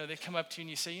like, they come up to you and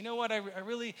you say, you know what, I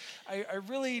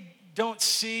really don't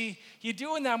see you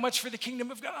doing that much for the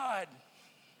kingdom of God.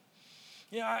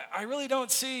 I really don't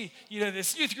see,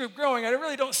 this youth group growing. I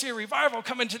really don't see a revival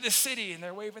coming to this city, and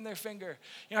they're waving their finger.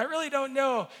 I really don't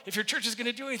know if your church is going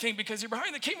to do anything because you're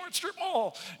behind the Kmart strip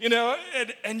mall,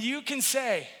 and you can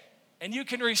say, and you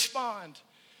can respond,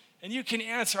 and you can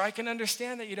answer, I can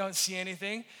understand that you don't see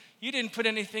anything. You didn't put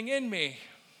anything in me.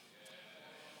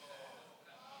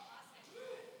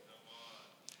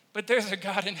 But there's a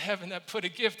God in heaven that put a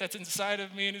gift that's inside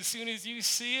of me, and as soon as you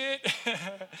see it,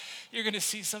 you're going to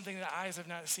see something that eyes have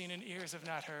not seen and ears have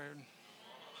not heard.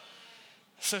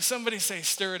 So somebody say,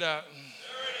 stir it up. Stir it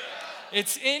up.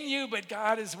 It's in you, but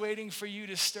God is waiting for you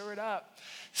to stir it up.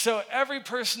 So every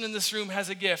person in this room has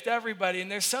a gift, everybody, and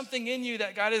there's something in you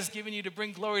that God has given you to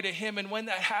bring glory to him, and when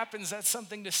that happens, that's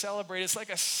something to celebrate. It's like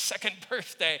a second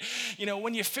birthday.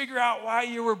 When you figure out why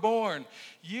you were born,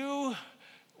 you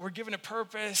were given a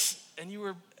purpose, and you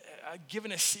were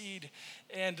given a seed,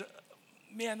 and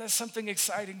man, that's something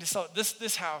exciting to sell.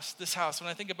 This house, when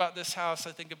I think about this house,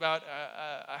 I think about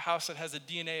a house that has a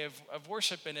DNA of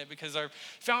worship in it, because our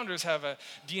founders have a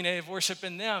DNA of worship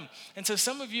in them. And so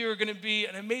some of you are going to be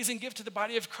an amazing gift to the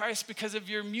body of Christ because of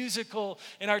your musical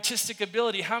and artistic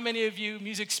ability. How many of you,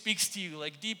 music speaks to you,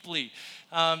 like deeply?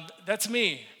 That's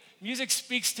me. Music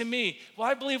speaks to me. Well,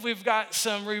 I believe we've got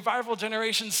some revival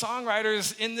generation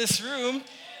songwriters in this room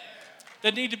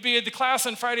that need to be at the class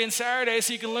on Friday and Saturday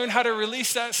so you can learn how to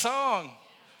release that song.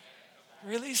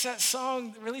 Release that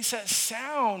song, release that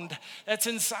sound that's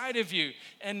inside of you,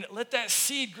 and let that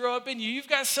seed grow up in you. You've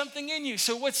got something in you.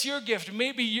 So what's your gift?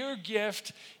 Maybe your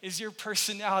gift is your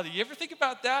personality. You ever think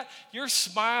about that? Your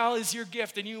smile is your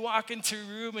gift, and you walk into a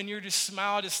room and your just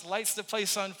smile just lights the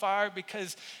place on fire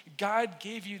because God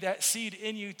gave you that seed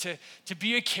in you to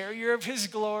be a carrier of his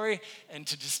glory and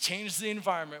to just change the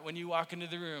environment when you walk into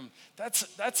the room.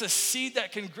 That's a seed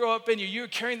that can grow up in you. You're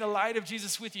carrying the light of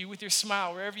Jesus with you, with your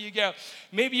smile, wherever you go.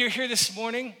 Maybe you're here this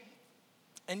morning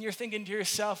and you're thinking to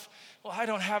yourself, well, I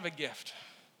don't have a gift.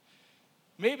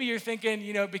 Maybe you're thinking,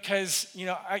 because, you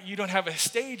don't have a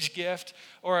stage gift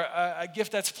or a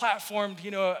gift that's platformed,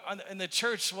 in the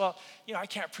church. Well, I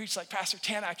can't preach like Pastor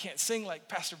Tana. I can't sing like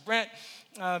Pastor Brent.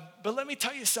 But let me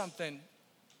tell you something.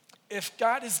 If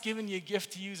God has given you a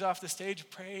gift to use off the stage,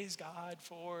 praise God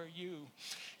for you.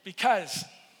 Because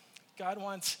God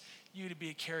wants you to be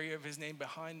a carrier of his name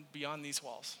beyond these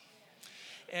walls.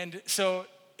 And so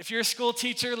if you're a school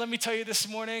teacher, let me tell you this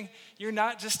morning, you're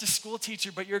not just a school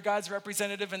teacher, but you're God's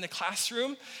representative in the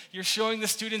classroom. You're showing the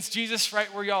students Jesus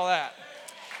right where y'all at.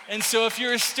 And so if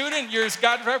you're a student, you're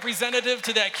God's representative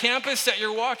to that campus that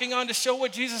you're walking on to show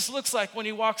what Jesus looks like when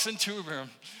he walks into a room.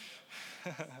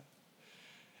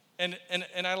 and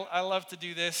I love to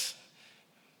do this.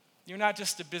 You're not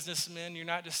just a businessman. You're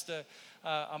not just a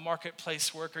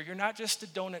marketplace worker. You're not just a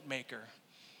donut maker.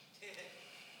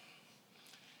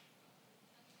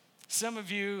 Some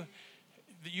of you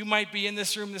might be in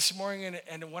this room this morning,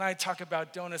 and when I talk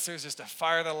about donuts, there's just a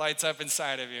fire that lights up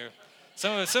inside of you.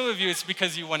 Some of you, it's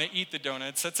because you want to eat the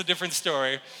donuts. That's a different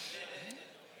story.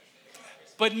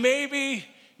 But maybe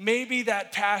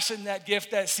that passion, that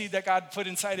gift, that seed that God put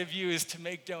inside of you is to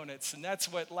make donuts, and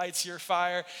that's what lights your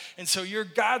fire. And so you're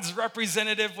God's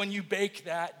representative when you bake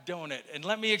that donut. And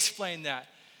let me explain that.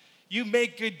 You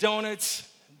make good donuts.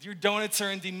 Your donuts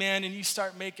are in demand and you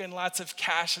start making lots of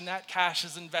cash, and that cash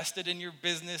is invested in your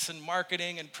business and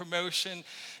marketing and promotion.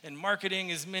 And marketing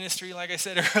is ministry, like I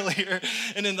said earlier,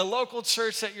 and in the local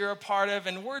church that you're a part of,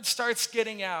 and word starts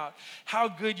getting out how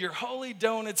good your holy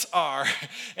donuts are.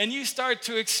 And you start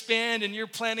to expand, and you're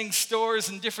planning stores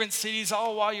in different cities,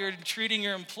 all while you're treating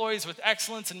your employees with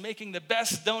excellence and making the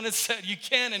best donuts that you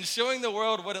can and showing the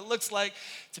world what it looks like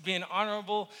to be an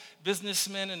honorable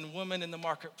businessman and woman in the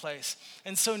marketplace.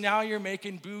 And so now you're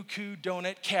making buku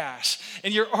donut cash,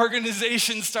 and your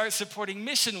organization starts supporting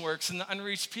mission works and the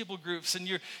unreached people groups, and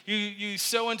you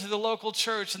sow into the local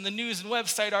church, and the news and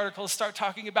website articles start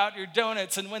talking about your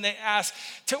donuts. And when they ask,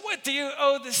 to what do you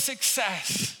owe this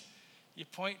success? You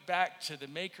point back to the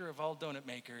maker of all donut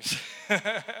makers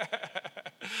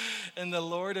and the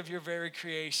Lord of your very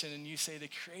creation. And you say, the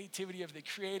creativity of the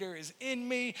Creator is in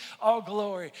me. All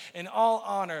glory and all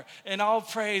honor and all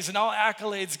praise and all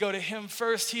accolades go to him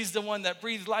first. He's the one that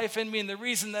breathed life in me and the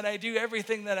reason that I do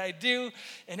everything that I do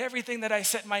and everything that I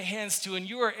set my hands to. And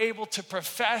you are able to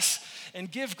profess and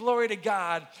give glory to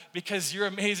God because your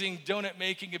amazing donut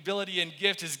making ability and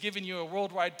gift has given you a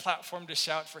worldwide platform to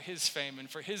shout for his fame and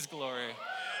for his glory.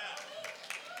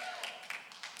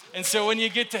 And so when you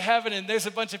get to heaven and there's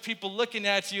a bunch of people looking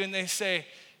at you and they say,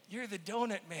 you're the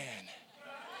donut man.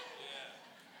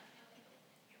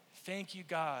 Thank you,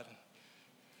 God,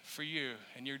 for you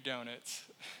and your donuts.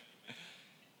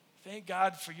 Thank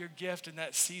God for your gift and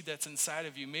that seed that's inside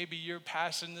of you. Maybe your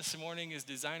passion this morning is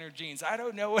designer jeans. I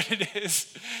don't know what it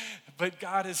is, but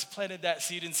God has planted that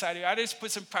seed inside of you. I just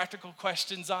put some practical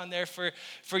questions on there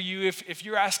for you. If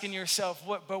you're asking yourself,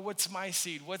 what's my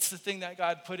seed? What's the thing that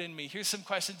God put in me? Here's some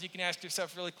questions you can ask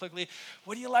yourself really quickly.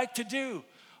 What do you like to do?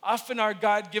 Often our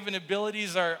God-given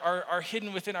abilities are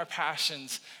hidden within our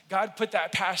passions. God put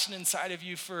that passion inside of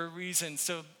you for a reason,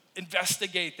 so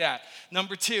investigate that.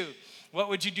 Number 2, what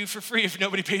would you do for free if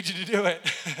nobody paid you to do it?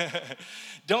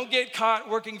 Don't get caught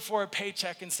working for a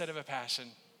paycheck instead of a passion.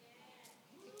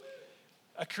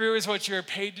 A career is what you're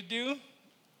paid to do.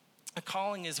 A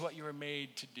calling is what you were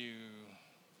made to do.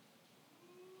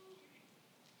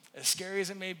 As scary as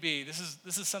it may be, this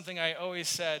is something I always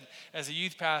said as a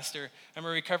youth pastor. I'm a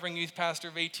recovering youth pastor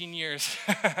of 18 years.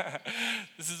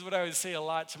 This is what I would say a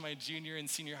lot to my junior and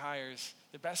senior hires.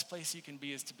 The best place you can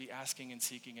be is to be asking and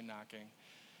seeking and knocking.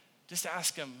 Just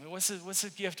ask them, what's the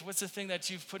gift? What's the thing that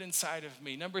you've put inside of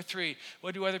me? Number 3,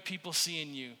 what do other people see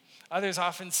in you? Others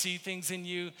often see things in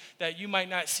you that you might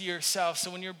not see yourself. So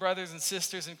when your brothers and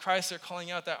sisters in Christ are calling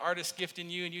out that artist gift in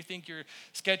you and you think your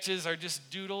sketches are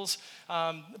just doodles,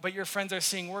 but your friends are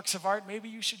seeing works of art, maybe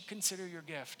you should consider your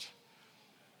gift.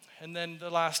 And then the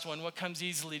last one, what comes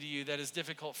easily to you that is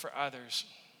difficult for others?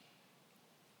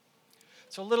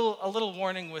 So a little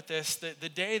warning with this, that the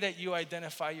day that you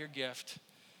identify your gift,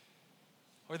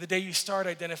 or the day you start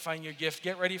identifying your gift,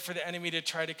 get ready for the enemy to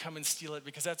try to come and steal it,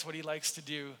 because that's what he likes to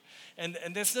do. And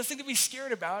there's nothing to be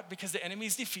scared about, because the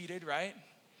enemy's defeated, right?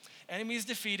 Enemy's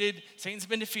defeated, Satan's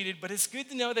been defeated, but it's good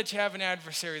to know that you have an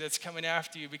adversary that's coming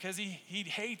after you, because he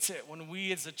hates it when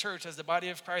we as the church, as the body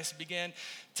of Christ, begin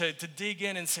to dig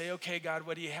in and say, okay, God,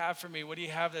 what do you have for me? What do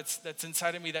you have that's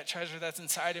inside of me, that treasure that's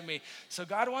inside of me? So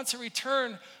God wants a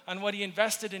return on what he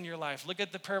invested in your life. Look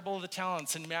at the parable of the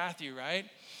talents in Matthew, right?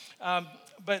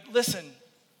 But listen,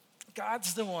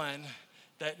 God's the one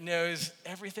that knows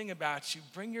everything about you.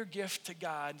 Bring your gift to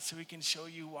God so he can show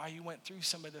you why you went through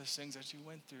some of those things that you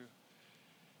went through.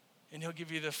 And he'll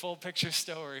give you the full picture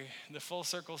story, the full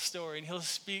circle story, and he'll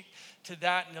speak to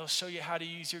that, and he'll show you how to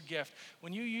use your gift.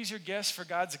 When you use your gifts for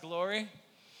God's glory,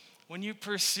 when you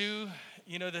pursue,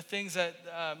 the things that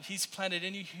he's planted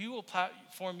in you, he will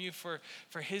platform you for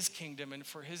his kingdom and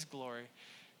for his glory.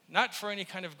 Not for any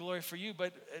kind of glory for you,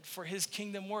 but for his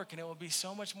kingdom work, and it will be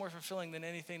so much more fulfilling than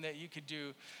anything that you could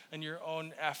do in your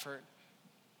own effort.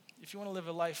 If you want to live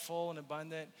a life full and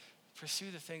abundant, pursue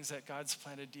the things that God's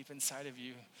planted deep inside of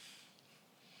you.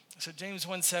 So James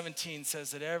 1:17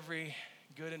 says that every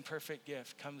good and perfect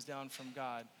gift comes down from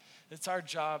God. It's our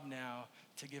job now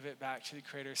to give it back to the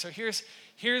Creator. So here's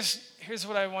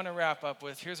what I want to wrap up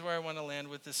with. Here's where I want to land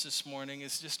with this morning,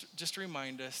 is just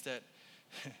remind us that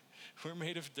we're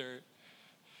made of dirt,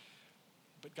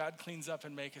 but God cleans up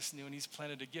and makes us new, and he's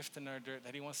planted a gift in our dirt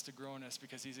that he wants to grow in us,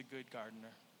 because he's a good gardener.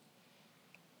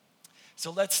 So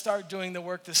let's start doing the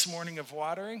work this morning of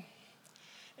watering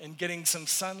and getting some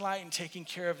sunlight and taking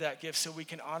care of that gift, so we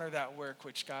can honor that work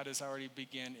which God has already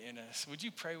begun in us. Would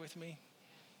you pray with me?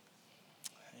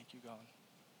 Thank you, God.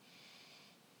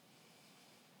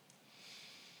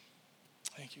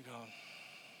 Thank you, God.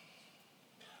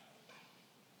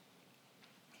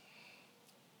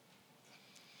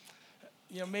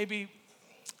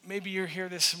 Maybe you're here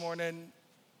this morning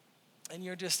and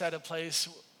you're just at a place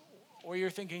where you're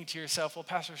thinking to yourself, well,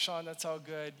 Pastor Sean, that's all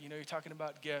good. You're talking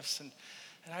about gifts, and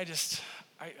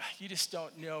you just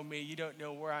don't know me. You don't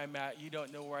know where I'm at. You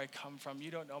don't know where I come from.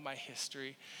 You don't know my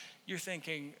history. You're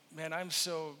thinking, man, I'm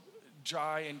so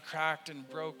dry and cracked and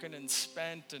broken and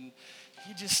spent, and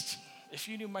if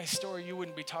you knew my story, you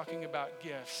wouldn't be talking about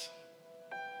gifts.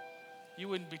 You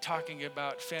wouldn't be talking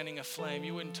about fanning a flame.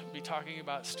 You wouldn't be talking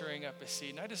about stirring up a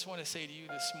seed. And I just want to say to you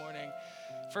this morning,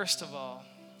 first of all,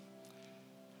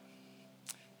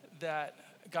 that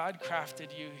God crafted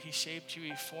you, he shaped you,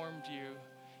 he formed you.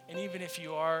 And even if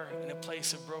you are in a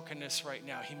place of brokenness right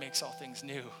now, he makes all things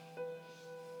new.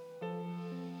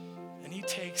 And he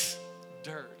takes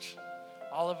dirt,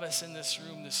 all of us in this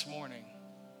room this morning,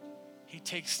 he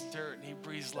takes dirt and he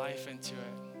breathes life into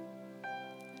it.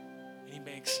 And he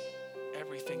makes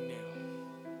everything new.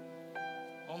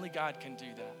 Only God can do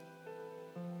that.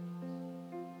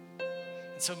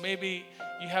 And so maybe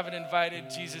you haven't invited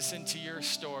Jesus into your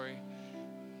story.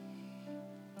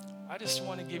 I just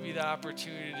want to give you the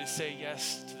opportunity to say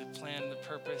yes to the plan, the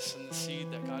purpose, and the seed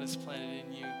that God has planted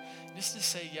in you. Just to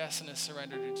say yes and a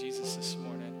surrender to Jesus this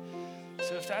morning.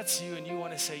 So if that's you and you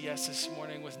want to say yes this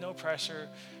morning with no pressure,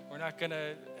 we're not going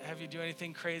to have you do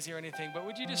anything crazy or anything, but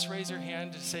would you just raise your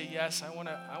hand to say yes? I want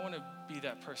to be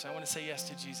that person. I want to say yes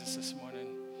to Jesus this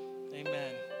morning.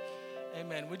 Amen.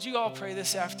 Amen. Would you all pray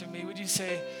this after me? Would you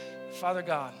say, Father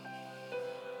God,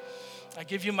 I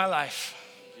give you my life.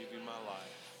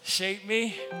 Shape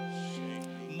me,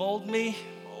 mold me,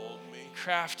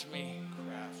 craft me,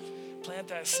 plant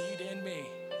that seed in me.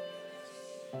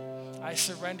 I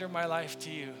surrender my life to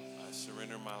you.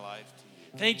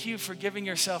 Thank you for giving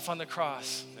yourself on the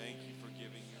cross.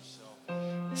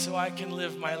 So I can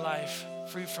live my life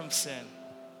free from sin.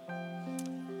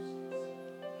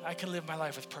 I can live my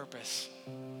life with purpose.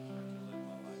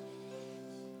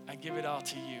 I give it all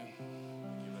to you.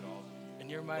 In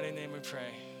your mighty name we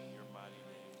pray.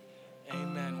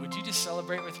 Amen. Would you just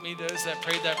celebrate with me those that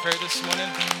prayed that prayer this morning?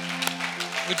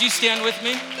 Would you stand with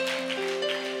me?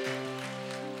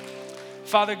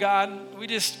 Father God, we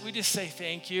just say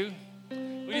thank you.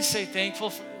 We just say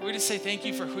thank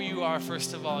you for who you are,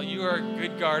 first of all. You are a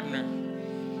good gardener.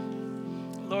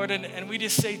 Lord, and we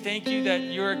just say thank you that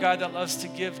you're a God that loves to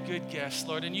give good gifts,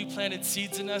 Lord. And you planted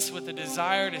seeds in us with a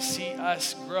desire to see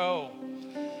us grow.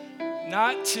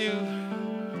 Not to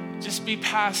just be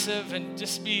passive and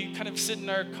just be kind of sit in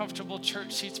our comfortable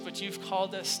church seats, but you've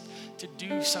called us to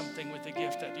do something with the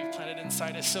gift that you've planted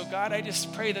inside us. So God, I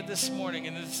just pray that this morning,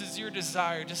 and this is your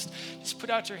desire, just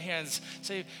put out your hands,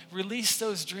 say, release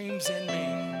those dreams in me.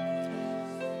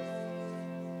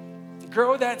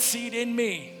 Grow that seed in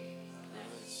me.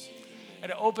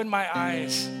 And open my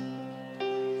eyes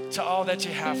to all that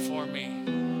you have for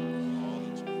me.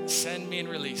 Send me and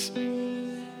release me.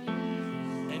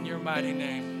 In your mighty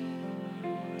name.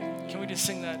 Can we just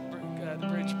sing that the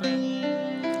bridge, Brent?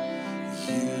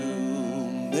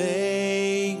 You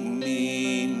make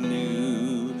me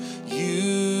new.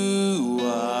 You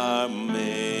are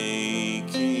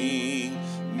making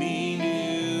me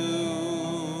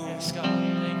new. Yes, God.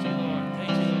 Thank you, Lord.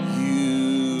 Thank you, Lord.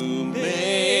 You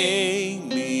make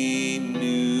me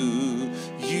new.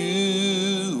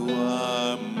 You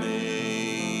are making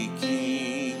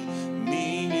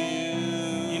me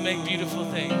new. You make beautiful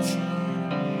things.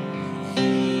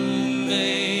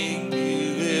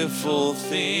 Beautiful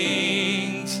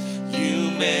things.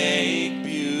 You make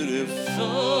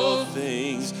beautiful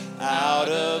things out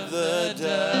of the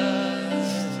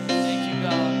dust. Thank you,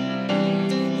 God.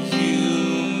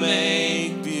 You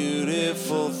make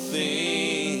beautiful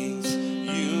things.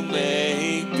 You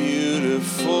make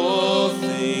beautiful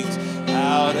things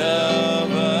out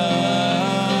of us.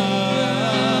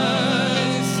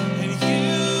 And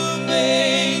you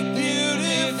make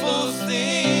beautiful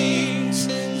things.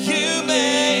 You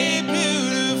make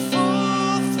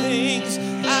beautiful things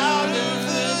out of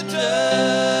the dust.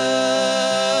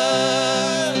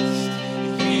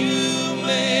 You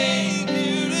make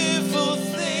beautiful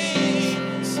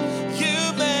things.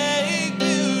 You make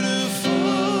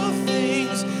beautiful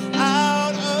things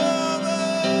out of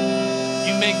us.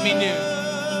 You make me new.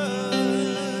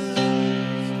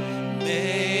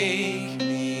 Make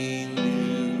me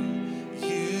new.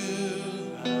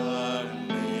 You are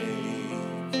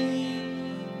making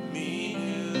me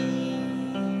new.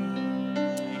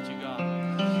 Thank you, God.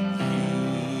 You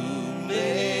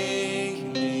make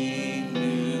me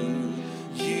new.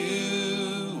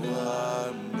 You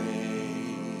are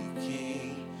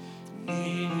making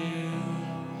me new.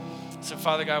 So,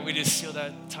 Father God, we just seal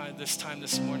that time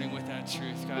this morning with that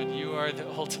truth, God. You are the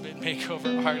ultimate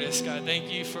makeover artist, God.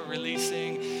 Thank you for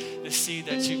releasing the seed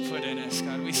that you put in us,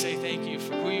 God. We say thank you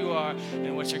for who you are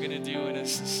and what you're going to do in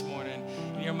us this morning.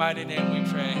 In your mighty name we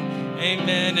pray.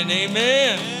 Amen and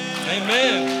amen.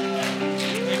 Amen.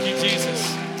 Thank you,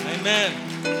 Jesus. Amen.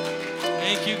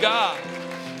 Thank you, God.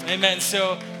 Amen.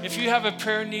 So if you have a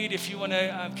prayer need, if you want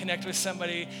to connect with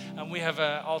somebody, we have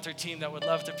an altar team that would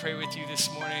love to pray with you this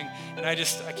morning. And I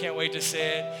can't wait to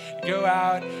say it. Go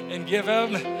out and give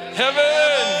them heaven.